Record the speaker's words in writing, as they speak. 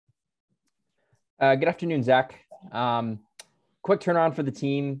Good afternoon, Zach. Quick turnaround for the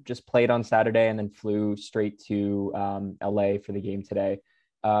team. Just played on Saturday and then flew straight to LA for the game today.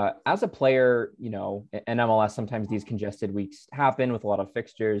 As a player, in MLS, sometimes these congested weeks happen with a lot of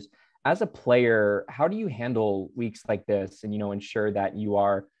fixtures. As a player, how do you handle weeks like this and, ensure that you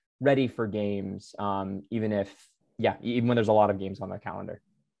are ready for games, even when there's a lot of games on the calendar?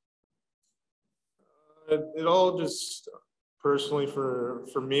 It all just personally for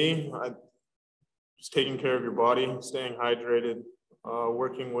me, just taking care of your body, staying hydrated,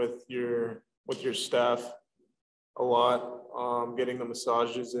 working with your staff a lot, getting the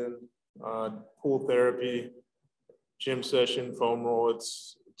massages in, pool therapy, gym session, foam roll.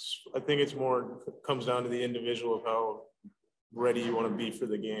 I think it's more comes down to the individual of how ready you want to be for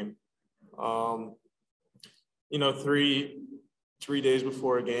the game. 3 days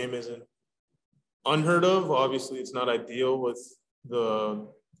before a game isn't unheard of. Obviously, it's not ideal with the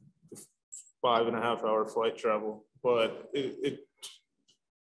 5.5 hour flight travel, but it's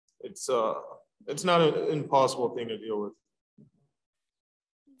not an impossible thing to deal with.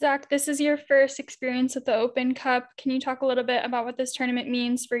 Zach, this is your first experience with the Open Cup. Can you talk a little bit about what this tournament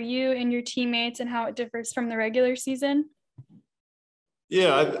means for you and your teammates and how it differs from the regular season?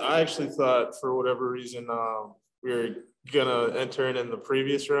 Yeah, I actually thought for whatever reason we were gonna enter in the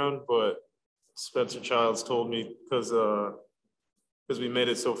previous round, but Spencer Childs told me because we made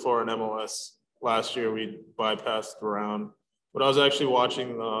it so far in MLS last year, we bypassed the round. But I was actually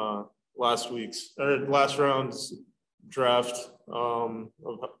watching last round's draft of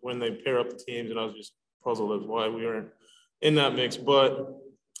when they pair up the teams, and I was just puzzled as why we weren't in that mix. But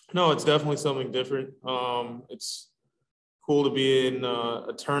no, it's definitely something different. It's cool to be in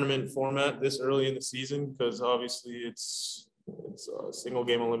a tournament format this early in the season because obviously it's a single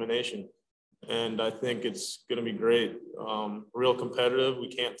game elimination. And I think it's going to be great. Real competitive. We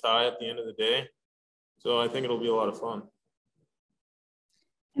can't tie at the end of the day. So I think it'll be a lot of fun.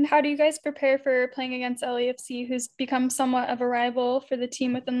 And how do you guys prepare for playing against LAFC, who's become somewhat of a rival for the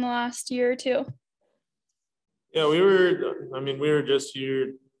team within the last year or two? Yeah, we were just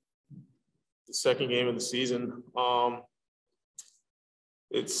here the second game of the season.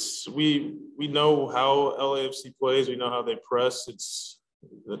 We know how LAFC plays. We know how they press.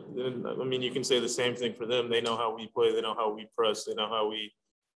 You can say the same thing for them. They know how we play. They know how we press. They know how we.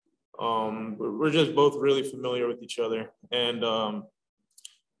 We're just both really familiar with each other, and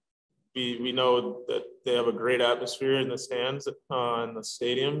we know that they have a great atmosphere in the stands in the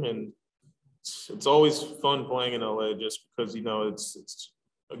stadium, and it's always fun playing in LA just because it's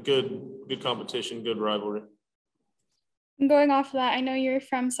a good competition, good rivalry. And going off of that, I know you're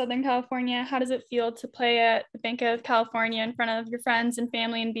from Southern California. How does it feel to play at the Bank of California in front of your friends and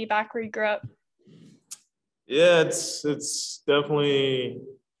family and be back where you grew up? Yeah, it's definitely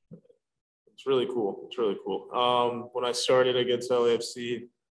really cool. It's really cool. When I started against LAFC,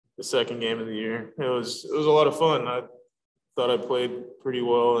 the second game of the year, it was a lot of fun. I thought I played pretty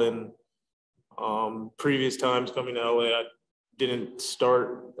well, and previous times coming to LA, I didn't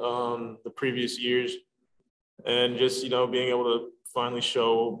start the previous years. And just, being able to finally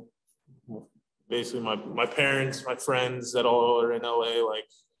show basically my parents, my friends that all are in LA, like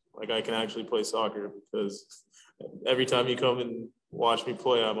I can actually play soccer, because every time you come and watch me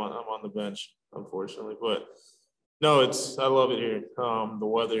play, I'm on the bench, unfortunately. But no, I love it here. The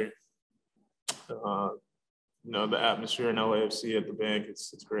weather, the atmosphere in LAFC at the bank,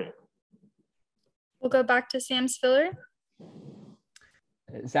 it's great. We'll go back to Sam Spiller.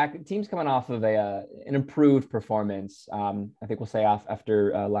 Zach, the team's coming off of an improved performance. I think we'll say off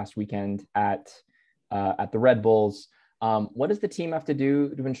after last weekend at the Red Bulls. What does the team have to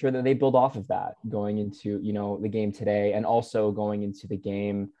do to ensure that they build off of that going into the game today, and also going into the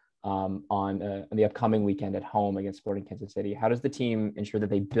game on the upcoming weekend at home against Sporting Kansas City? How does the team ensure that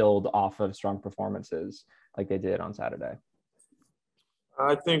they build off of strong performances like they did on Saturday?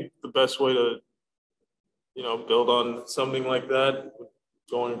 I think the best way to build on something like that,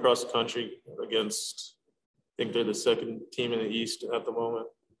 going across the country against, I think they're the second team in the East at the moment.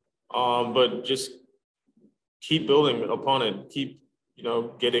 But just keep building upon it. Keep,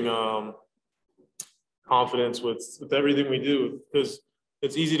 getting confidence with everything we do, because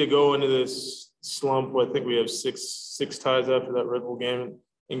it's easy to go into this slump. I think we have six ties after that Red Bull game,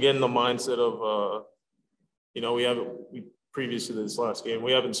 and get in the mindset of, we previous to this last game,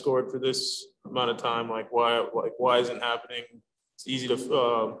 we haven't scored for this amount of time. Why isn't it happening? It's easy to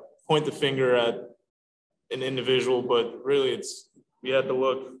point the finger at an individual, but really we had to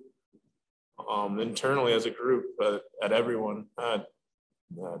look internally as a group at everyone, at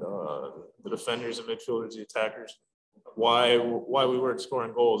the defenders, the midfielders, the attackers. why we weren't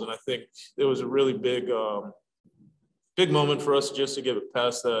scoring goals. And I think it was a really big moment for us just to get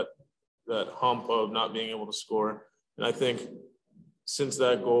past that hump of not being able to score. And I think since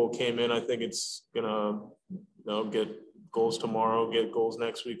that goal came in, I think it's gonna get goals tomorrow, get goals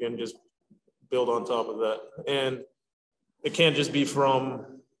next weekend, just build on top of that. And it can't just be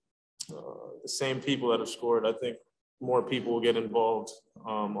from the same people that have scored. I think more people will get involved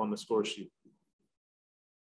on the score sheet.